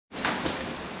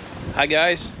Hi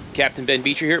guys, Captain Ben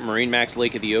Beecher here at MarineMax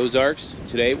Lake of the Ozarks.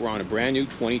 Today we're on a brand new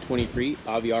 2023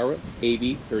 Aviara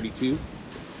AV32.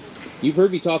 You've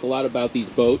heard me talk a lot about these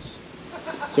boats,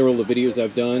 several of the videos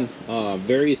I've done.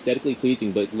 Very aesthetically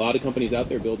pleasing, but a lot of companies out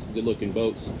there build some good looking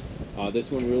boats.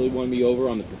 This one really won me over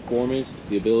on the performance,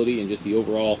 the ability, and just the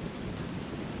overall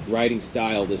riding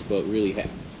style this boat really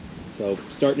has. So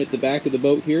starting at the back of the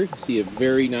boat here, you see a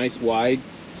very nice wide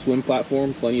swim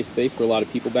platform, plenty of space for a lot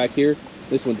of people back here.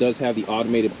 This one does have the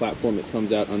automated platform that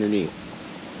comes out underneath.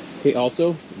 Okay,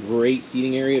 also great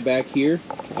seating area back here.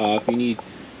 If you need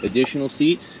additional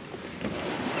seats,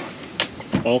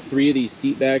 all three of these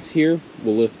seat backs here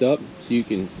will lift up so you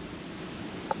can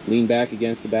lean back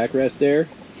against the backrest there.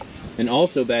 And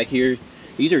also back here,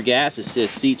 these are gas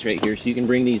assist seats right here, so you can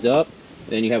bring these up.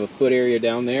 Then you have a foot area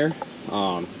down there.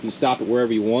 You can stop it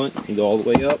wherever you want and go all the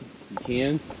way up. You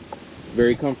can.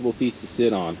 Very comfortable seats to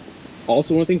sit on.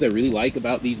 Also, one of the things I really like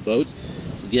about these boats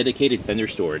is the dedicated fender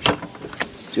storage. So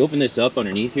you open this up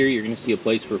underneath here, you're going to see a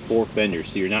place for 4 fenders,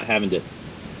 so you're not having to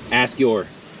ask your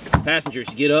passengers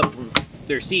to get up from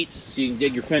their seats so you can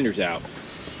dig your fenders out.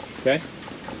 Okay,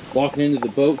 walking into the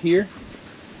boat here,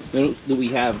 notice that we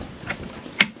have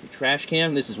a trash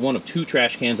can. This is one of 2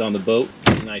 trash cans on the boat.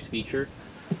 It's a nice feature.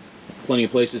 Plenty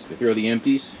of places to throw the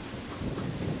empties.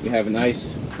 We have a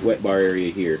nice wet bar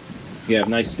area here. You have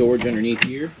nice storage underneath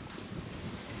here,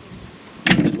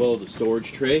 as well as a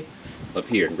storage tray up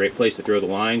here. Great place to throw the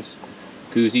lines,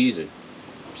 koozies, and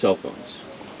cell phones.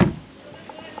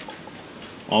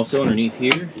 Also underneath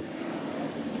here,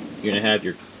 you're going to have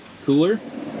your cooler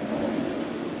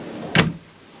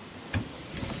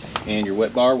and your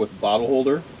wet bar with a bottle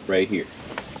holder right here.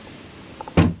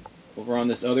 Over on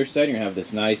this other side, you're going to have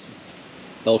this nice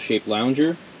L-shaped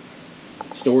lounger.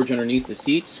 Storage underneath the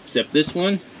seats, except this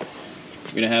one,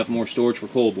 you're going to have more storage for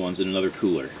cold ones and another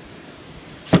cooler.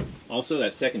 Also,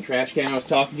 that second trash can I was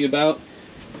talking to you about,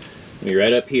 be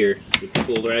right up here. The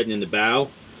people riding in the bow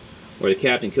or the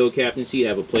captain, co-captain seat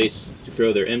have a place to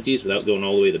throw their empties without going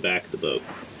all the way to the back of the boat.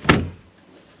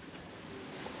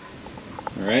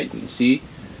 Alright, you can see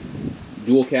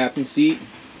dual captain seat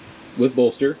with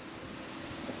bolster.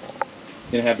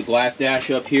 You're going to have the glass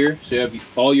dash up here, so you have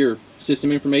all your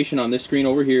system information on this screen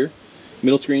over here.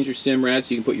 Middle screen's your SIM-RAD,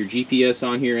 so you can put your GPS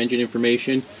on here, engine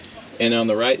information. And on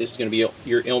the right, this is going to be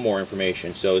your Ilmore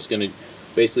information. So it's going to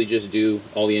basically just do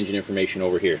all the engine information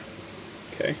over here.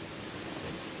 Okay.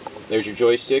 There's your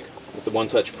joystick with the One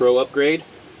Touch Pro upgrade.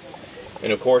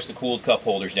 And of course, the cooled cup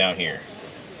holders down here.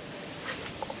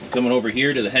 Coming over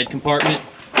here to the head compartment,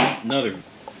 another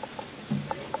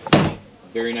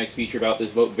very nice feature about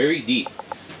this boat, very deep.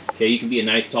 Okay, you can be a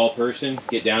nice tall person,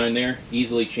 get down in there,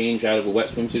 easily change out of a wet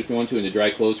swimsuit if you want to into dry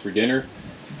clothes for dinner.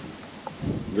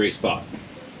 Great spot.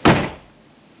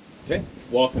 Okay,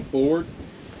 walking forward.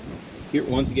 Here,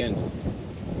 once again,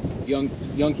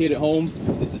 young kid at home,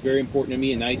 this is very important to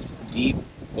me, a nice, deep,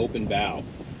 open bow.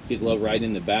 Kids love riding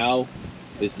in the bow.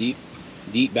 This deep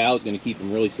bow is going to keep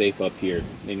them really safe up here.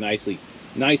 They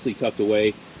nicely tucked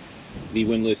away the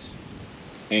windlass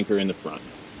anchor in the front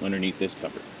underneath this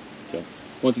cover. So,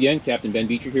 once again, Captain Ben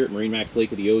Beecher here at MarineMax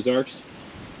Lake of the Ozarks.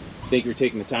 Thank you for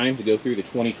taking the time to go through the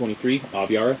 2023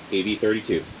 Aviara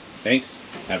AV32. Thanks.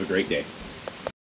 Have a great day.